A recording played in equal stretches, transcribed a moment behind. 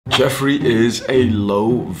Jeffrey is a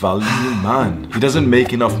low value man. He doesn't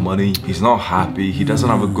make enough money, he's not happy, he doesn't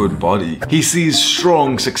have a good body. He sees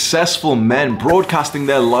strong, successful men broadcasting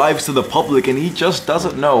their lives to the public and he just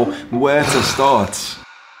doesn't know where to start.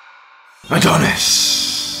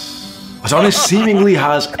 Adonis seemingly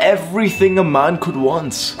has everything a man could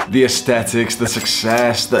want. The aesthetics, the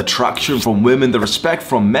success, the attraction from women, the respect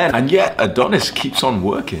from men, and yet Adonis keeps on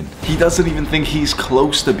working. He doesn't even think he's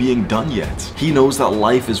close to being done yet. He knows that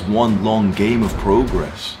life is one long game of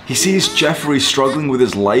progress. He sees Jeffrey struggling with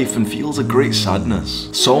his life and feels a great sadness.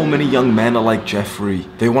 So many young men are like Jeffrey.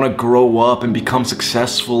 They want to grow up and become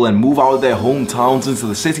successful and move out of their hometowns into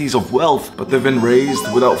the cities of wealth, but they've been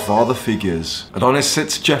raised without father figures. Adonis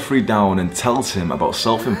sits Jeffrey down and tells him about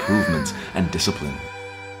self-improvement and discipline.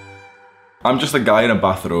 I'm just a guy in a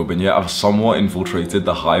bathrobe and yet I've somewhat infiltrated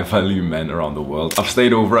the high-value men around the world. I've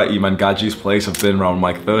stayed over at Iman Gaji's place, I've been around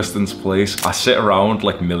Mike Thurston's place. I sit around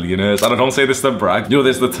like millionaires, and I don't say this to brag. You know,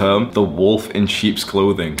 there's the term, the wolf in sheep's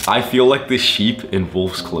clothing. I feel like the sheep in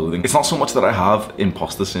wolf's clothing. It's not so much that I have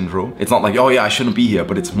imposter syndrome. It's not like, oh yeah, I shouldn't be here,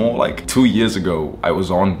 but it's more like 2 years ago, I was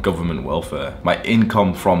on government welfare. My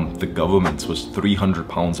income from the government was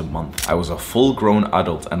 £300 a month. I was a full-grown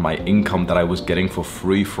adult and my income that I was getting for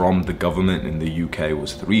free from the government in the UK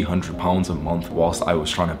was £300 a month whilst I was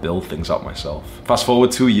trying to build things up myself. Fast forward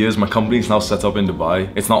 2 years, my company's now set up in Dubai.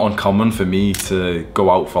 It's not uncommon for me to go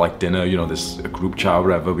out for like dinner, you know, there's a group chat or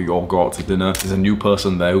whatever, we all go out to dinner. There's a new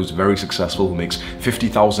person there who's very successful who makes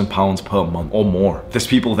 £50,000 per month or more. There's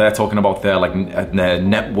people there talking about their like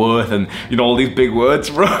net worth and you know all these big words,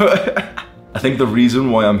 bro. I think the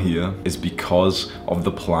reason why I'm here is because of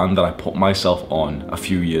the plan that I put myself on a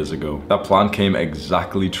few years ago. That plan came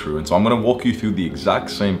exactly true, and so I'm gonna walk you through the exact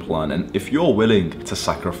same plan. And if you're willing to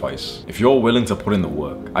sacrifice, if you're willing to put in the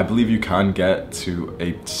work, I believe you can get to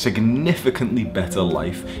a significantly better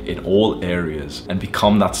life in all areas and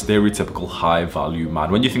become that stereotypical high value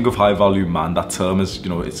man. When you think of high value man, that term is, you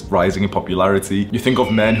know, it's rising in popularity. You think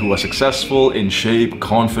of men who are successful, in shape,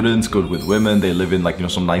 confident, good with women, they live in like, you know,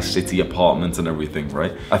 some nice city apartment and everything,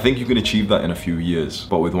 right? I think you can achieve that in a few years,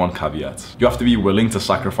 but with one caveat. You have to be willing to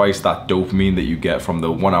sacrifice that dopamine that you get from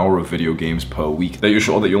the 1 hour of video games per week, that you're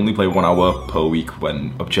sure that you only play 1 hour per week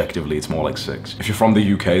when objectively it's more like 6. If you're from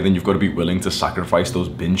the UK, then you've got to be willing to sacrifice those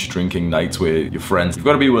binge drinking nights with your friends. You've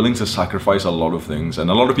got to be willing to sacrifice a lot of things, and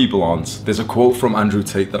a lot of people aren't. There's a quote from Andrew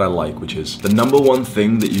Tate that I like, which is, the number one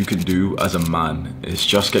thing that you can do as a man is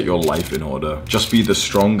just get your life in order. Just be the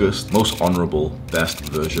strongest, most honorable, best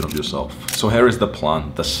version of yourself. So here is the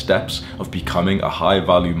plan, the steps of becoming a high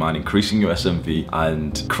value man, increasing your SMV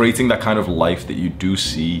and creating that kind of life that you do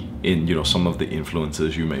see in, you know, some of the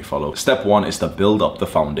influencers you may follow. Step 1 is to build up the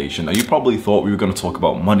foundation. Now you probably thought we were going to talk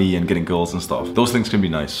about money and getting girls and stuff. Those things can be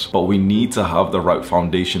nice, but we need to have the right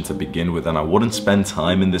foundation to begin with. And I wouldn't spend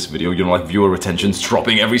time in this video, you know, like viewer retention's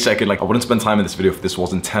dropping every second. Like I wouldn't spend time in this video if this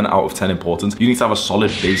wasn't 10 out of 10 important. You need to have a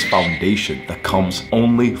solid base foundation that comes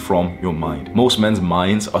only from your mind. Most men's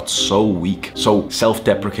minds are so weak, so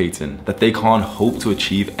self-deprecating, that they can't hope to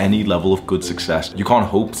achieve any level of good success. You can't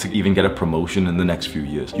hope to even get a promotion in the next few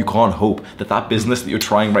years. You can't hope that that business that you're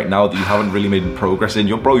trying right now that you haven't really made progress in,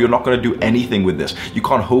 you're not going to do anything with this. You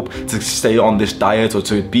can't hope to stay on this diet or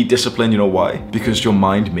to be disciplined. You know why? Because your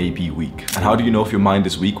mind may be weak. And how do you know if your mind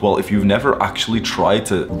is weak? Well, if you've never actually tried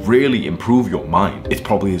to really improve your mind, it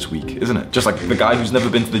probably is weak, isn't it? Just like the guy who's never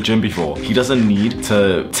been to the gym before, he doesn't need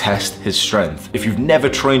to test his strength. If you've never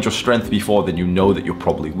trained your strength before, then you know that you're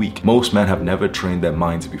probably weak. Most men have never trained their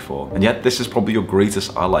minds before. And yet this is probably your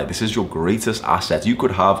greatest ally. This is your greatest asset. You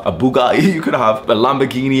could have a Bugatti, you could have a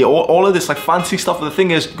Lamborghini, all of this like fancy stuff. But the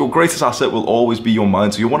thing is, your greatest asset will always be your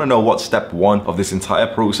mind. So you want to know what step 1 of this entire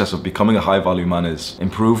process of becoming a high value man is.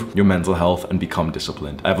 Improve your mental health and become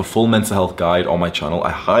disciplined. I have a full mental health guide on my channel.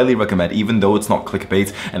 I highly recommend, even though it's not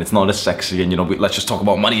clickbait and it's not as sexy and, you know, let's just talk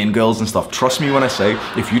about money and girls and stuff. Trust me when I say,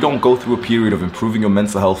 if you don't go through a period of improving your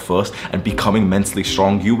mental health first and becoming mentally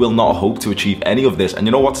strong, you will not hope to achieve any of this. And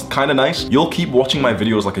you know what's kind of nice? You'll keep watching my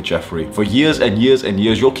videos like a Jeffrey for years and years and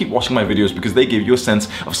years. You'll keep watching my videos because they give you a sense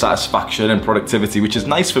of satisfaction and productivity, which is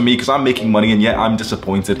nice for me because I'm making money, and yet I'm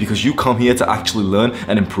disappointed because you come here to actually learn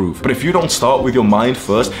and improve. But if you don't start with your mind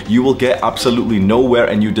first, you will get absolutely nowhere,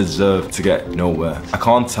 and you deserve to get nowhere. I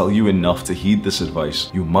can't tell you enough to heed this advice.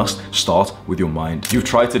 You must start with your mind. You've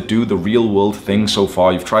tried to do the real world thing so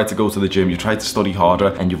far. You've tried to go to the gym, you've tried to study harder,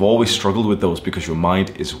 and you've always struggled with those because your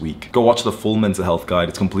mind is weak. Go watch the full mental health guide.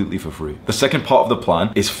 It's completely for free. The second part of the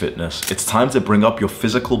plan is fitness. It's time to bring up your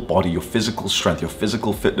physical physical body, your physical strength, your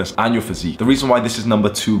physical fitness, and your physique. The reason why this is number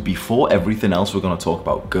 2 before everything else we're gonna talk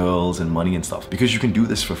about, girls and money and stuff, because you can do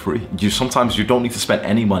this for free. Sometimes you don't need to spend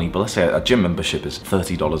any money, but let's say a gym membership is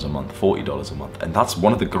 $30 a month, $40 a month, and that's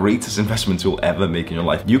one of the greatest investments you'll ever make in your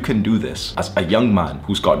life. You can do this as a young man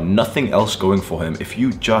who's got nothing else going for him. If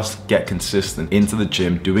you just get consistent into the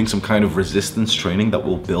gym, doing some kind of resistance training that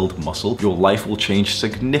will build muscle, your life will change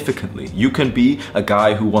significantly. You can be a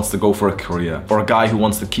guy who wants to go for a career, or a guy who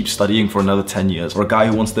wants to keep studying for another 10 years, or a guy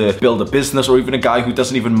who wants to build a business, or even a guy who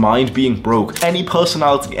doesn't even mind being broke. Any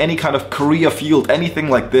personality, any kind of career field, anything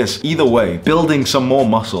like this. Either way, building some more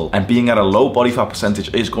muscle and being at a low body fat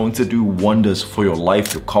percentage is going to do wonders for your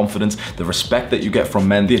life, your confidence, the respect that you get from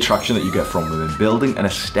men, the attraction that you get from women. Building an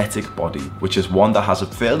aesthetic body, which is one that has a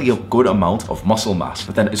fairly good amount of muscle mass,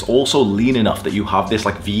 but then is also lean enough that you have this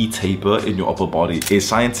like V taper in your upper body, is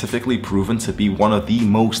scientifically proven to be one of the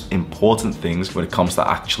most important things when it comes to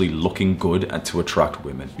actually looking good and to attract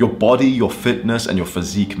women. Your body, your fitness, and your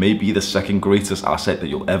physique may be the second greatest asset that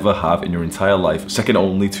you'll ever have in your entire life, second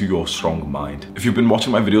only to your strong mind. If you've been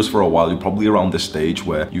watching my videos for a while, you're probably around this stage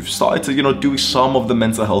where you've started to, do some of the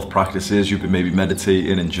mental health practices, you've been maybe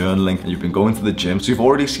meditating and journaling, and you've been going to the gym, so you've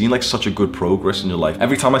already seen like such a good progress in your life.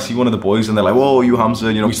 Every time I see one of the boys and they're like, whoa, you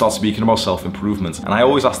Hamza, we start speaking about self-improvement, and I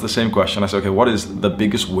always ask the same question. I say, okay, what is the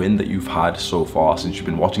biggest win that you've had so far since you've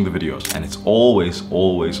been watching the videos? And it's always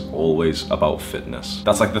about fitness.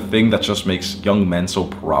 That's like the thing that just makes young men so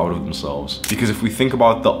proud of themselves. Because if we think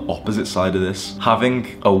about the opposite side of this,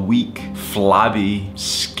 having a weak, flabby,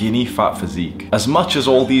 skinny, fat physique, as much as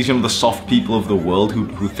all these, the soft people of the world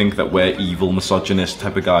who think that we're evil, misogynist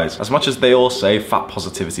type of guys, as much as they all say fat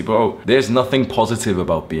positivity, bro, there's nothing positive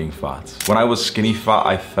about being fat. When I was skinny fat,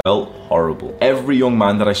 I felt horrible. Every young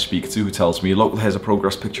man that I speak to who tells me, look, here's a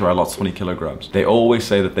progress picture, I lost 20 kilograms. They always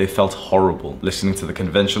say that they felt horrible listening to the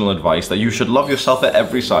conventional advice that you should love yourself at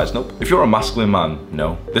every size. Nope. If you're a masculine man,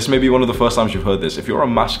 no. This may be one of the first times you've heard this. If you're a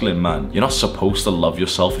masculine man, you're not supposed to love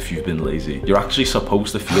yourself if you've been lazy. You're actually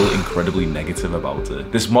supposed to feel incredibly negative about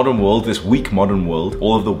it. This modern world, this weak modern world,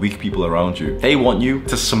 all of the weak people around you, they want you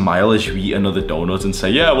to smile as you eat another donut and say,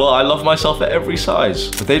 yeah, well, I love myself at every size.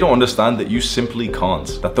 But they don't understand that you simply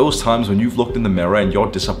can't. That those times when you've looked in the mirror and you're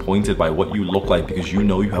disappointed by what you look like because you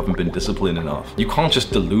know you haven't been disciplined enough, you can't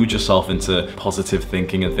just delude yourself into positive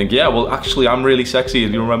thinking and think, yeah, well, actually, I'm really sexy.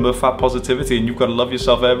 And you remember fat positivity and you've got to love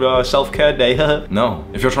yourself every self-care day. No.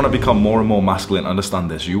 If you're trying to become more and more masculine, understand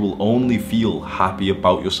this. You will only feel happy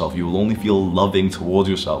about yourself. You will only feel loving towards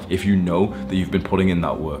yourself if you know that you've been putting in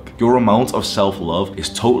that work. Your amount of self-love is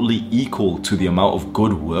totally equal to the amount of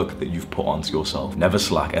good work that you've put onto yourself. Never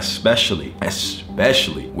slack, especially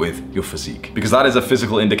with your physique, because that is a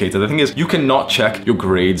physical indicator. The thing is, you cannot check your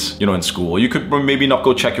grades, in school. You could maybe not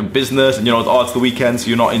go check your business and, oh, it's the weekend, so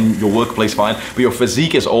you're not in your workplace, fine, but your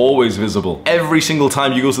physique is always visible. Every single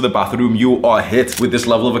time you go to the bathroom, you are hit with this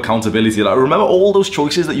level of accountability. Like, remember all those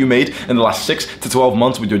choices that you made in the last 6 to 12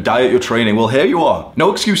 months with your diet, your training? Well, here you are.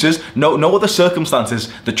 No excuses, no other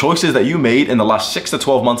circumstances. The choices that you made in the last 6 to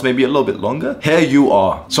 12 months, maybe a little bit longer, here you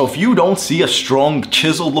are. So if you don't see a strong,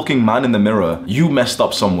 chiseled looking man in the mirror, you messed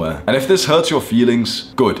up somewhere. And if this hurts your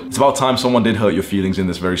feelings, good. It's about time someone did hurt your feelings in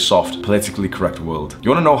this very soft, politically correct world. You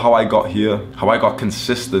wanna know how I got here? How I got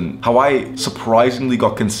consistent? How I surprisingly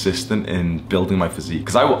got consistent in building my physique?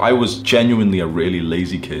 Because I was genuinely a really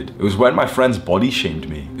lazy kid. It was when my friends body shamed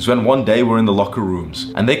me. It was when one day we're in the locker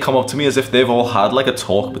rooms and they come up to me as if they've all had like a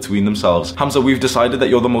talk between themselves. Hamza, we've decided that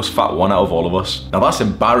you're the most fat one out of all of us. Now that's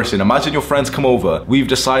embarrassing. Imagine your friends come over. We've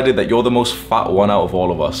decided that you're the most fat one out of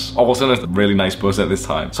all of us. I wasn't a really nice person at this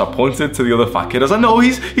time. So I pointed to the other fat kid. I was like, no,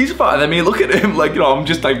 he's fatter than me. Look at him. Like, I'm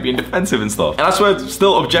just like being defensive and stuff. And I swear,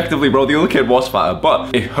 still objectively, bro, the other kid was fatter,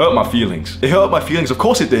 but it hurt my feelings. It hurt my feelings. Of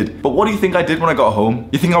course it did. But what do you think I did when I got home?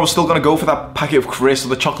 You think I was still gonna go for that packet of crisps or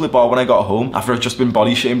the chocolate bar when I got home after I'd just been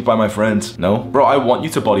body shamed by my friends? No. Bro, I want you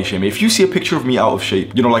to body shame me. If you see a picture of me out of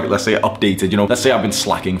shape, like let's say updated, let's say I've been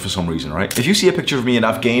slacking for some reason, right? If you see a picture of me and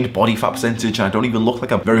I've gained body fat percentage and I don't even look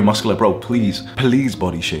like I'm very muscular, bro, please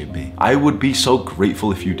body shame me. I would be so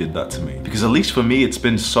grateful if you did that to me. Because at least for me, it's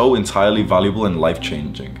been so entirely valuable and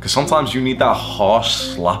life-changing. Because sometimes you need that harsh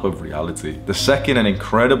slap of reality. The second and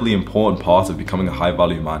incredibly important part of becoming a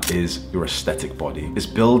high-value man is your aesthetic body. It's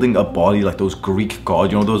building a body like those Greek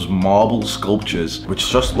gods, those marble sculptures, which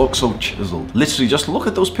just look so chiseled. Literally, just look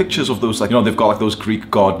at those pictures of those, they've got like those Greek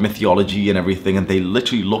god mythology and everything, and they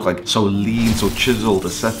literally look like so lean, so chiseled,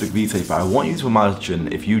 aesthetic V-taper. I want you to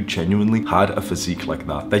imagine if you genuinely had a physique like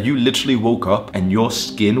that you literally woke up and your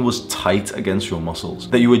skin was tight against your muscles,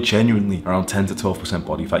 that you were genuinely around 10 to 12%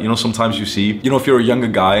 body fat. You know, sometimes you see, you know, if you're a younger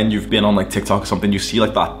guy and you've been on like TikTok or something, you see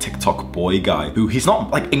like that TikTok boy guy who he's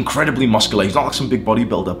not like incredibly muscular, he's not like some big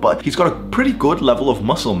bodybuilder, but he's got a pretty good level of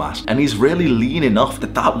muscle mass and he's really lean enough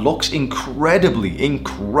that that looks incredibly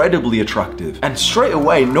attractive. And straight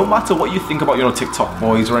away, no matter what you think about, you know, TikTok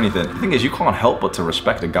boys or anything, the thing is, you can't help but to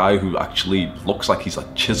respect a guy who actually looks like he's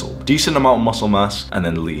like chiseled. Decent amount of muscle mass and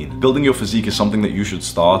then lean. Building your physique is something that you should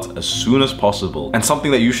start as soon as possible and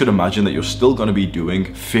something that you should imagine that you're still going to be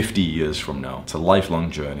doing 50 years from now. It's a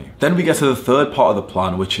lifelong journey. Then we get to the third part of the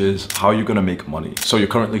plan, which is how you're going to make money. So you're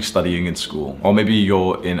currently studying in school, or maybe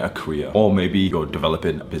you're in a career, or maybe you're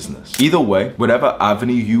developing a business. Either way, whatever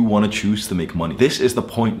avenue you want to choose to make money, this is the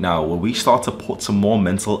point now where we start to put some more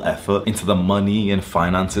mental effort into the money and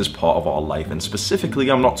finances part of our life. And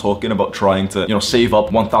specifically, I'm not talking about trying to, you know, save up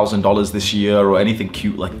 $1,000 this year or anything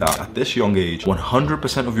cute like that. At this young age,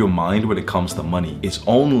 100% of your mind when it comes to money is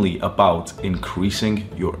only about increasing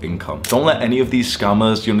your income. Don't let any of these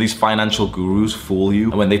scammers, you know, these financial gurus fool you.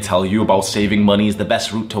 And when they tell you about saving money is the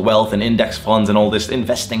best route to wealth and index funds and all this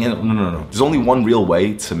investing in, no. There's only one real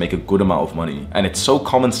way to make a good amount of money. And it's so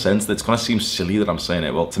common sense that it's gonna seem silly that I'm saying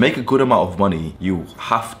it. Well, to make a good amount of money, you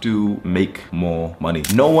have to make more money.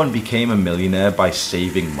 No one became a millionaire by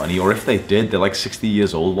saving money, or if they did, they're like 60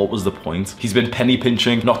 years old. What was the point? He's been penny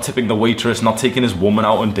pinching, not tipping the waitress, not taking his woman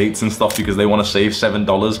out on dates and stuff because they want to save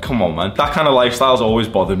 $7. Come on, man. That kind of lifestyle's always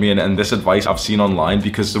bothered me, and this advice I've seen online,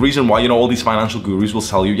 because the reason why, you know, all these financial gurus will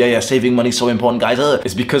tell you, yeah, saving money's so important, guys,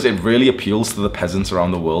 it's because it really appeals to the peasants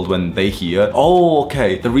around the world when they hear, oh,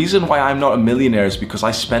 okay, the reason why I'm not a millionaire is because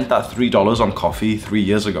I spent that $3 on coffee 3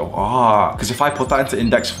 years ago. Because if I put that into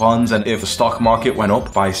index funds and if the stock market went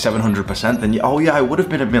up by 700%, then oh yeah, I would have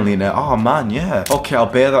been a millionaire. Oh man, yeah. Okay, I'll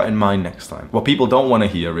bear that in mind next time. What people don't want to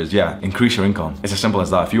hear is, yeah, increase your income. It's as simple as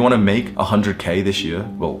that. If you want to make 100K this year,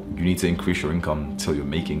 well, you need to increase your income till you're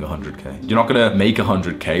making 100K. You're not going to make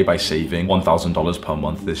 100K by saving $1,000 per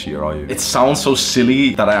month this year, are you? It sounds so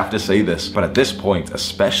silly that I have to say this, but at this point,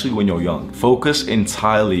 especially when you're young, focus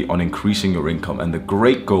entirely on increasing your income. And the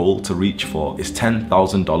great goal to reach for is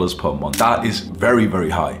 $10,000 per month. That is very, very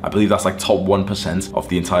high. I believe that's like top 1% of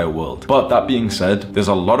the entire world. But that being said, there's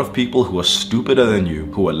a lot of people who are stupider than you,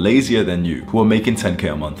 who are lazier than you, who are making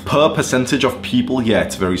 10K a month. Per percentage of people, yeah,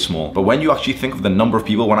 it's very small. But when you actually think of the number of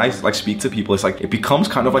people, when I like speak to people, it's like, it becomes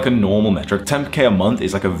kind of like a normal metric. 10K a month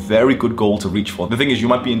is like a very good goal to reach for. The thing is, you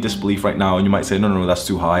might be in disbelief right now and you might say, no, that's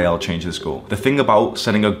too high, I'll change this goal. The thing about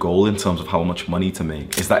setting a goal in terms of how much money to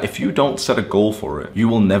make is that if you don't set a goal for it, you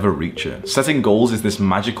will never reach it. Setting goals is this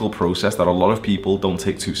magical process that a lot of people don't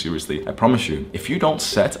take too seriously. I promise you, if you don't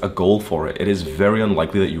set a goal for it, it is very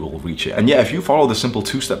unlikely that you will reach it. And yeah, if you follow the simple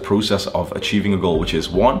two-step process of achieving a goal, which is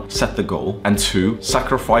 1, set the goal, and 2,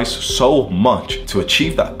 sacrifice so much to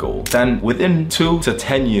achieve that goal, then within 2 to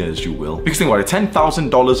 10 years you will. Because think about it,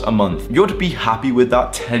 $10,000 a month, you'd be happy with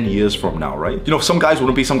that 10 years from now, right? You know, some guys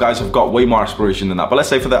wouldn't be, some guys have got way more aspiration than that. But let's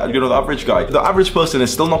say for that, you know, the average guy, the average person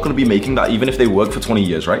is still not going to be making that even if they work for 20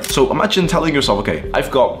 years, right? So imagine telling yourself, okay,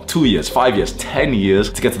 I've got 2 years, 5 years, 10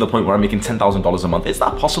 years to get to the point where I'm making $10,000 a month. Is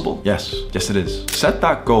that possible? Yes it is. Set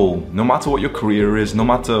that goal, no matter what your career is, no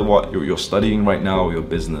matter what you're studying right now or your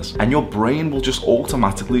business, and your brain will just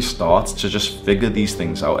automatically start to just figure these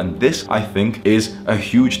things out. And this, I think, is a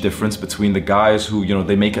huge difference between the guys who, you know,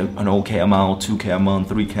 they make an okay amount, 2K a month,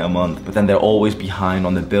 3K a month, but then they're always behind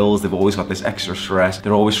on the bills. They've always got this extra stress.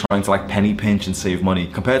 They're always trying to like penny pinch and save money,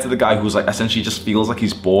 compared to the guy who's like essentially just feels like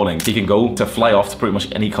he's balling. He can go to fly off to pretty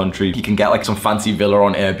much any country. He can get like some fancy villa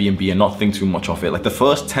on Airbnb and not think too much of it. Like the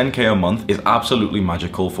first 10K a month is absolutely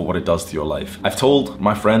magical for what it does to your life. I've told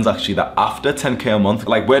my friends actually that after 10K a month,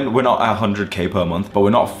 like when we're not at 100K per month, but we're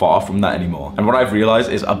not far from that anymore. And what I've realized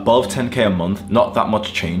is above 10K a month, not that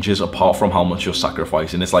much changes apart from how much you're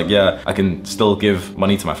sacrificing. It's like, yeah, I can still give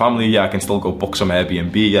money to my family. Yeah, I can still go book some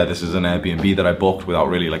Airbnb. Yeah, this is an Airbnb that I booked without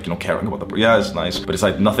really like, you know, caring about the, yeah, it's nice. But it's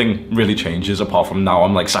like nothing really changes apart from now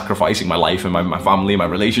I'm like sacrificing my life and my family, my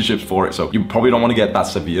relationships for it. So you probably don't want to get that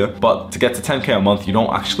severe, but to get to 10K a month, you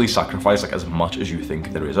don't actually sacrifice like as much as you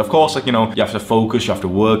think there is. Of course, like, you know, you have to focus, you have to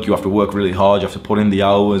work really hard, you have to put in the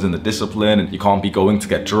hours and the discipline, and you can't be going to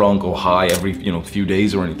get drunk or high every, you know, few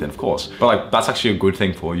days or anything, of course. But like, that's actually a good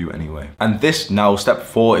thing for you anyway. And this now, step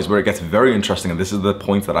 4 is where it gets very interesting. And this is the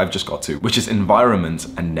point that I've just got to, which is environment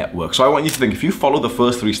and network. So I want you to think, if you follow the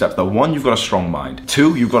first 3 steps, that 1, you've got a strong mind.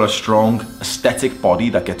 2, you've got a strong aesthetic body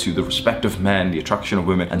that gets you the respect of men, the attraction of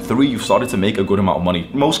women. And 3, you've started to make a good amount of money.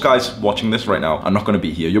 Most guys watching this right now are not going to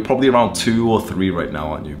be here. You're probably around 2 or 3 right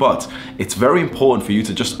now, aren't you? But it's very important for you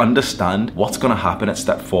to just understand what's going to happen at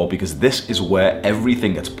step step 4 because this is where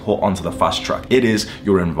everything gets put onto the fast track. It is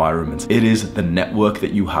your environment. It is the network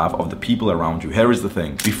that you have of the people around you. Here is the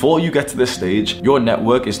thing. Before you get to this stage, your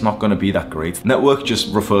network is not going to be that great. Network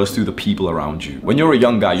just refers to the people around you. When you're a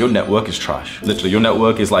young guy, your network is trash. Literally, your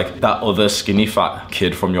network is like that other skinny fat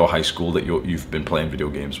kid from your high school that you've been playing video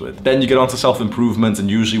games with. Then you get onto self-improvement, and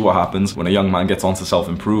usually what happens when a young man gets onto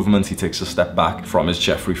self-improvement, he takes a step back from his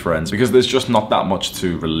Jeffrey friends because there's just not that much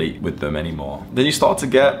to relate with them anymore. Then you start to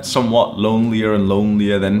get somewhat lonelier and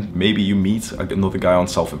lonelier. Then maybe you meet another guy on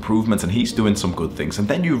self-improvement and he's doing some good things, and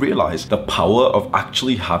then you realize the power of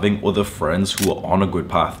actually having other friends who are on a good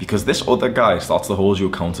path, because this other guy starts to hold you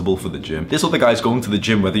accountable for the gym. This other guy's going to the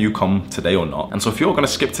gym whether you come today or not, and so if you're going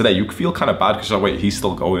to skip today, you feel kind of bad because you're like, wait, he's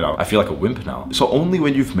still going out. I feel like a wimp now. So only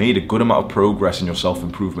when you've made a good amount of progress in your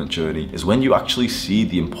self-improvement journey is when you actually see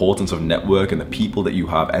the importance of network and the people that you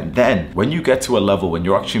have. And then when you get to a level when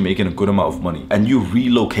you're actually making a good amount of money and you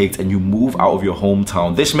relocate and you move out of your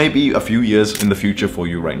hometown, this may be a few years in the future for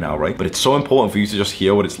you right now, right? But it's so important for you to just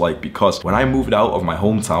hear what it's like, because when I moved out of my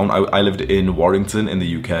hometown, I lived in Warrington in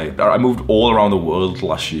the UK. I moved all around the world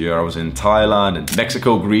last year. I was in Thailand and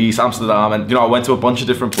Mexico, Greece, Amsterdam, and I went to a bunch of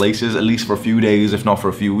different places, at least for a few days, if not for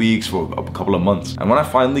a few weeks, for a couple of months. And when I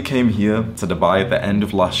finally came here to Dubai at the end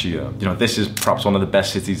of last year, this is perhaps one of the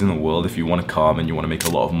best cities in the world if you want to come and you want to make a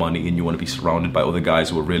lot of money and you want to be surrounded by other guys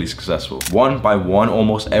who are really successful. One by one,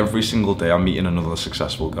 almost every single day, I'm meeting another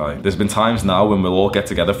successful guy. There's been times now when we'll all get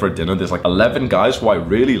together for a dinner. There's like 11 guys who I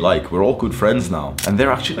really like. We're all good friends now. And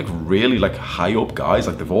they're actually like really like high up guys.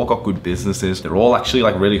 Like they've all got good businesses. They're all actually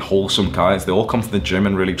like really wholesome guys. They all come to the gym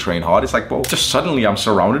and really train hard. It's like, bro, just suddenly I'm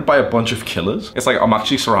surrounded by a bunch of killers. It's like I'm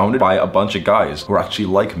actually surrounded by a bunch of guys who are actually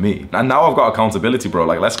like me. And now I've got accountability, bro.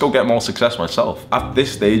 Like, let's go get more success myself. At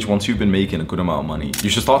this stage, once you've been making a good amount of money, you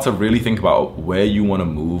should start to really think about where you want to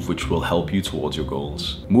move, which will help you towards your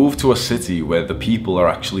goals. Move to a city where the people are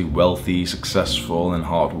actually wealthy, successful, and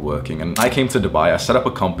hardworking. And I came to Dubai. I set up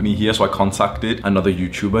a company here, so I contacted another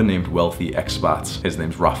YouTuber named Wealthy Expats. His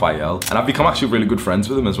name's Raphael, and I've become actually really good friends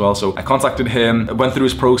with him as well. So I contacted him, went through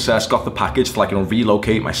his process, got the package to like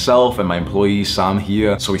relocate myself and my employee Sam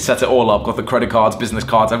here. So we set it all up, got the credit cards, business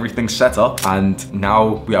cards, everything set up, and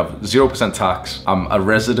now we have 0% tax. I'm a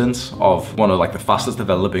resident of one of like the fastest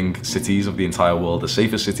developing cities of the entire world, the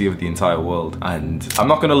safest city of the entire world. And I'm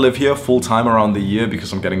not gonna live here full time around the year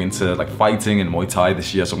because I'm getting into like fighting and Muay Thai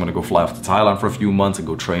this year. So I'm gonna go fly off to Thailand for a few months and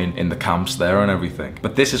go train in the camps there and everything.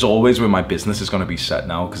 But this is always where my business is gonna be set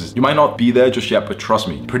now, because you might not be there just yet, but trust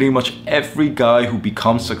me, pretty much every guy who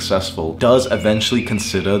becomes successful does eventually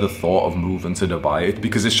consider the thought of moving to Dubai,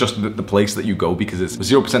 because it's just the place that you go, because it's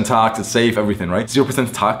 0% tax, it's safe, everything, right?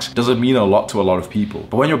 0% tax doesn't mean a lot to a lot of people.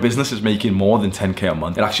 But when your business is making more than 10K a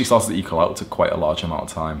month, it actually starts to equal out to quite a large amount of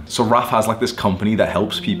time. So Raf has like this company that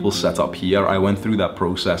helps people set up here. I went through that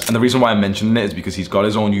process. And the reason why I'm mentioning it is because he's got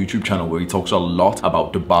his own YouTube channel where he talks a lot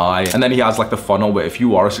about Dubai. And then he has like the funnel where if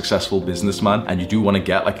you are a successful businessman and you do want to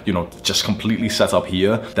get like, just completely set up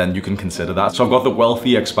here, then you can consider that. So I've got the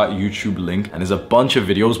Wealthy Expat YouTube link, and there's a bunch of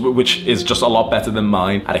videos, which is just a lot better than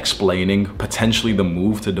mine at explaining potentially the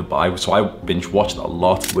move to Dubai. So I binge watched a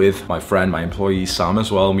lot with my friend, my employee Sam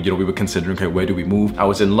as well. And we were considering, okay, where do we move? I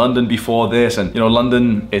was in London before this, and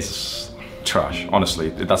London is trash, honestly.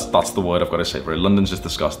 That's the word I've got to say for it. London's just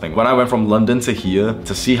disgusting. When I went from London to here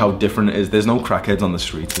to see how different it is, there's no crackheads on the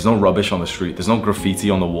street, there's no rubbish on the street, there's no graffiti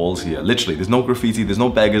on the walls here. Literally, there's no graffiti, there's no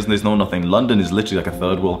beggars, there's no nothing. London is literally like a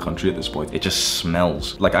third world country at this point. It just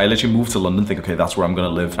smells. Like, I literally moved to London thinking, okay, that's where I'm gonna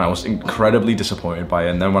live, and I was incredibly disappointed by it.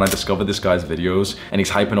 And then when I discovered this guy's videos and he's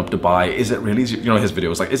hyping up Dubai, is it really, his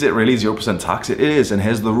videos, like, is it really 0% tax? It is, and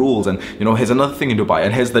here's the rules, and here's another thing in Dubai,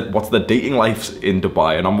 and here's what's the dating life in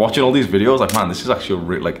Dubai. And I'm watching all these videos like, man, this is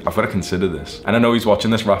actually like, I've got to consider this. And I know he's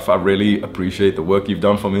watching this, Raf. I really appreciate the work you've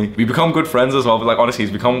done for me. We've become good friends as well, but like, honestly,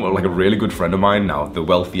 he's become like a really good friend of mine now, the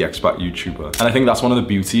Wealthy Expat YouTuber. And I think that's one of the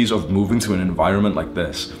beauties of moving to an environment like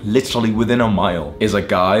this. Literally within a mile is a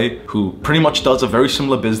guy who pretty much does a very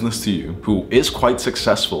similar business to you, who is quite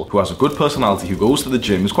successful, who has a good personality, who goes to the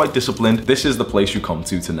gym, is quite disciplined. This is the place you come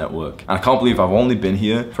to network. And I can't believe I've only been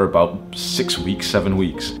here for about 6 weeks, 7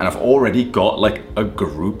 weeks, and I've already got like a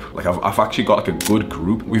group. Like I've actually got like a good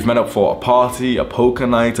group. We've met up for a party, a poker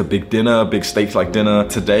night, a big dinner, a big steak-like dinner.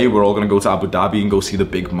 Today we're all gonna go to Abu Dhabi and go see the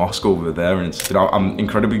big mosque over there. And it's, I'm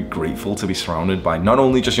incredibly grateful to be surrounded by not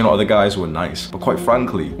only just other guys who are nice, but quite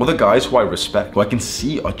frankly, other guys who I respect, who I can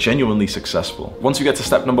see are genuinely successful. Once you get to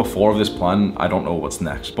step number 4 of this plan, I don't know what's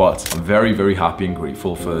next, but I'm very, very happy and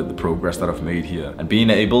grateful for the progress that I've made here, and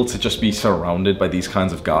being able to just be surrounded by these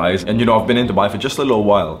kinds of guys. And I've been in Dubai for just a little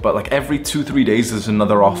while, but like every 2-3 days there's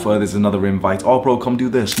another offer, there's another another invite. Oh bro, come do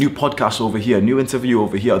this. New podcast over here, new interview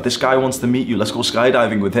over here. This guy wants to meet you. Let's go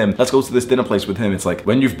skydiving with him. Let's go to this dinner place with him. It's like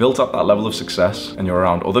when you've built up that level of success and you're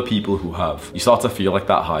around other people who have, you start to feel like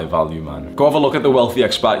that high value man. Go have a look at the Wealthy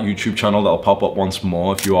Expat YouTube channel that'll pop up once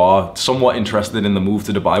more if you are somewhat interested in the move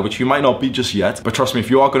to Dubai, which you might not be just yet. But trust me, if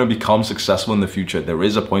you are going to become successful in the future, there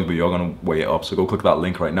is a point where you're going to weigh it up. So go click that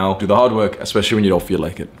link right now. Do the hard work, especially when you don't feel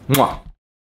like it. Mwah.